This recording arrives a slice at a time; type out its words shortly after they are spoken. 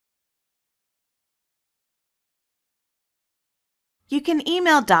You can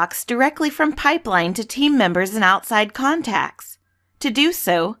email docs directly from Pipeline to team members and outside contacts. To do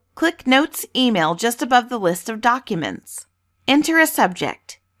so, click Notes Email just above the list of documents. Enter a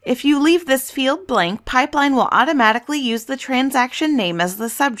subject. If you leave this field blank, Pipeline will automatically use the transaction name as the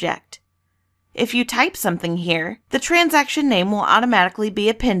subject. If you type something here, the transaction name will automatically be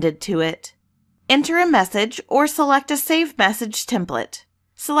appended to it. Enter a message or select a saved message template.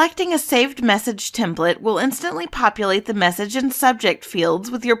 Selecting a saved message template will instantly populate the message and subject fields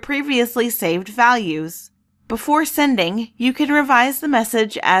with your previously saved values. Before sending, you can revise the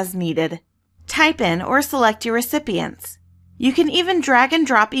message as needed. Type in or select your recipients. You can even drag and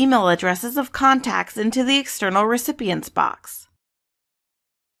drop email addresses of contacts into the external recipients box.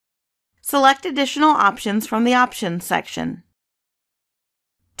 Select additional options from the Options section.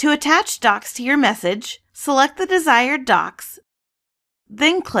 To attach docs to your message, select the desired docs,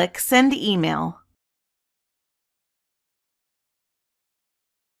 then click Send Email.